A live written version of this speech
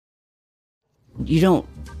You don't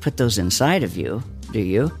put those inside of you, do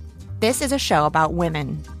you? This is a show about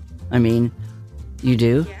women. I mean, you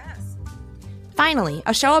do? Yes. Finally,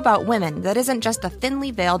 a show about women that isn't just a thinly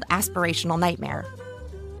veiled aspirational nightmare.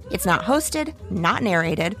 It's not hosted, not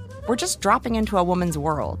narrated. We're just dropping into a woman's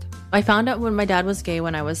world. I found out when my dad was gay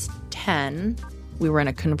when I was 10. We were in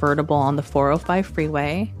a convertible on the 405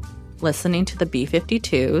 freeway, listening to the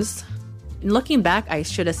B-52s. Looking back, I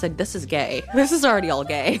should have said, this is gay. This is already all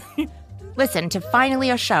gay. Listen to Finally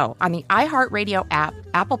a Show on the iHeartRadio app,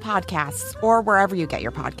 Apple Podcasts, or wherever you get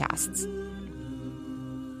your podcasts.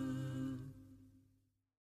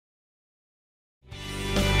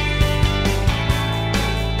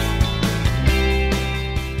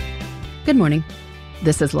 Good morning.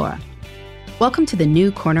 This is Laura. Welcome to the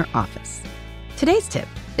New Corner Office. Today's tip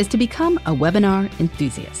is to become a webinar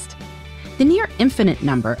enthusiast. The near infinite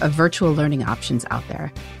number of virtual learning options out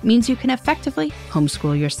there means you can effectively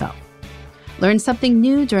homeschool yourself. Learn something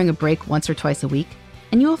new during a break once or twice a week,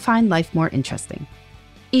 and you will find life more interesting,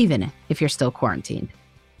 even if you're still quarantined.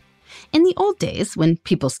 In the old days, when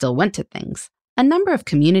people still went to things, a number of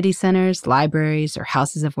community centers, libraries, or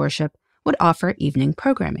houses of worship would offer evening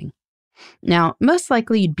programming. Now, most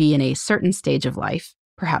likely you'd be in a certain stage of life,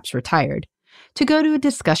 perhaps retired, to go to a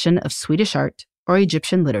discussion of Swedish art or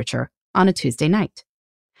Egyptian literature on a Tuesday night.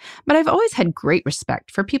 But I've always had great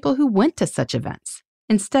respect for people who went to such events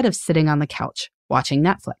instead of sitting on the couch watching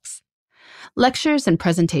Netflix. Lectures and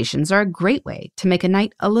presentations are a great way to make a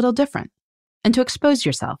night a little different and to expose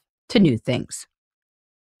yourself to new things.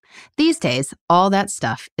 These days, all that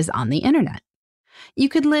stuff is on the internet. You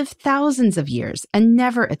could live thousands of years and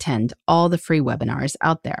never attend all the free webinars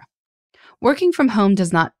out there. Working from home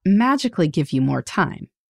does not magically give you more time.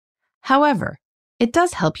 However, it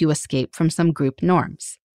does help you escape from some group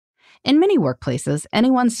norms. In many workplaces,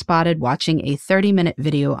 anyone spotted watching a 30-minute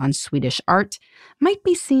video on Swedish art might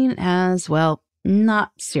be seen as, well,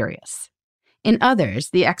 not serious. In others,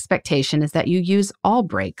 the expectation is that you use all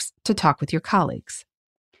breaks to talk with your colleagues.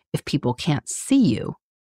 If people can't see you,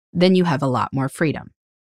 then you have a lot more freedom.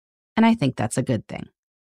 And I think that's a good thing.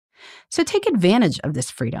 So take advantage of this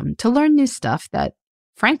freedom to learn new stuff that,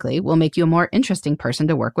 frankly, will make you a more interesting person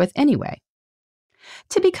to work with anyway.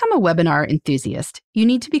 To become a webinar enthusiast, you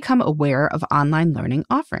need to become aware of online learning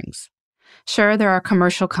offerings. Sure, there are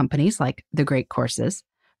commercial companies like The Great Courses,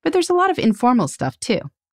 but there's a lot of informal stuff too.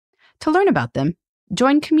 To learn about them,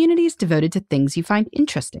 join communities devoted to things you find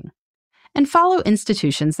interesting, and follow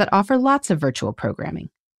institutions that offer lots of virtual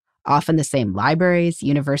programming, often the same libraries,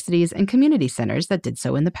 universities, and community centers that did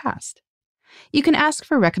so in the past. You can ask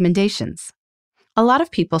for recommendations. A lot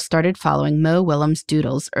of people started following Mo Willems'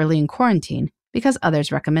 doodles early in quarantine because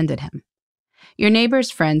others recommended him. Your neighbors,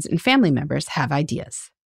 friends, and family members have ideas.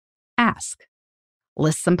 Ask.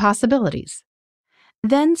 List some possibilities.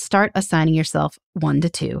 Then start assigning yourself 1 to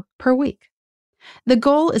 2 per week. The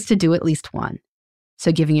goal is to do at least one.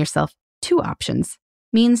 So giving yourself 2 options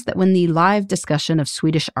means that when the live discussion of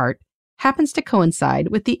Swedish art happens to coincide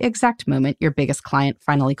with the exact moment your biggest client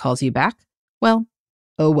finally calls you back, well,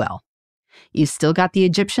 oh well. You've still got the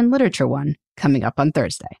Egyptian literature one coming up on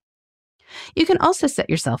Thursday. You can also set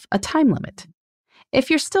yourself a time limit. If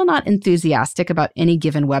you're still not enthusiastic about any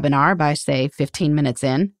given webinar by, say, 15 minutes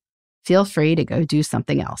in, feel free to go do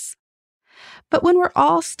something else. But when we're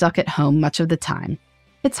all stuck at home much of the time,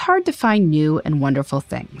 it's hard to find new and wonderful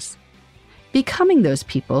things. Becoming those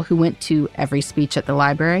people who went to every speech at the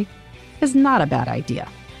library is not a bad idea.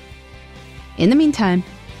 In the meantime,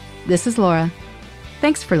 this is Laura.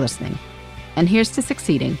 Thanks for listening. And here's to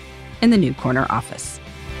succeeding in the New Corner Office.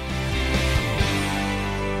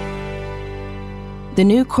 The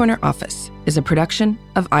New Corner Office is a production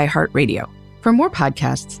of iHeartRadio. For more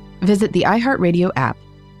podcasts, visit the iHeartRadio app,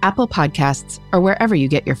 Apple Podcasts, or wherever you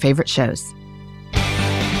get your favorite shows.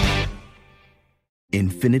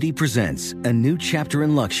 Infiniti presents a new chapter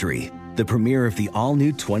in luxury, the premiere of the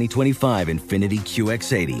all-new 2025 Infiniti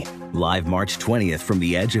QX80, live March 20th from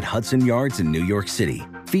the Edge at Hudson Yards in New York City,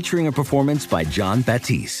 featuring a performance by John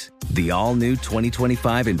Batiste. The all-new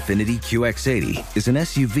 2025 Infiniti QX80 is an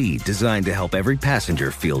SUV designed to help every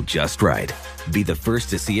passenger feel just right. Be the first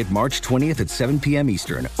to see it March 20th at 7 p.m.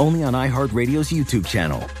 Eastern, only on iHeartRadio's YouTube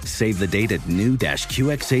channel. Save the date at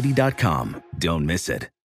new-QX80.com. Don't miss it.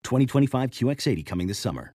 2025 QX80 coming this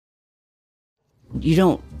summer. You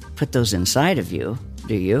don't put those inside of you,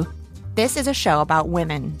 do you? This is a show about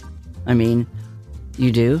women. I mean,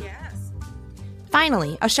 you do? Yes.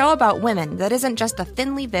 Finally, a show about women that isn't just a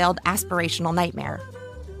thinly veiled aspirational nightmare.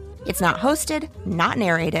 It's not hosted, not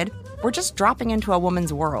narrated. We're just dropping into a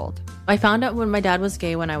woman's world. I found out when my dad was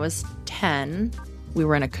gay when I was 10. We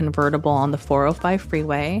were in a convertible on the 405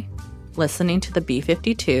 freeway, listening to the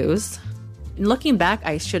B-52s. And looking back,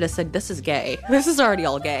 I should have said, this is gay. This is already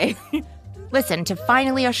all gay. Listen to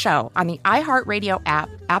Finally a Show on the iHeartRadio app,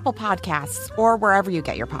 Apple Podcasts, or wherever you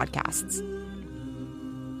get your podcasts.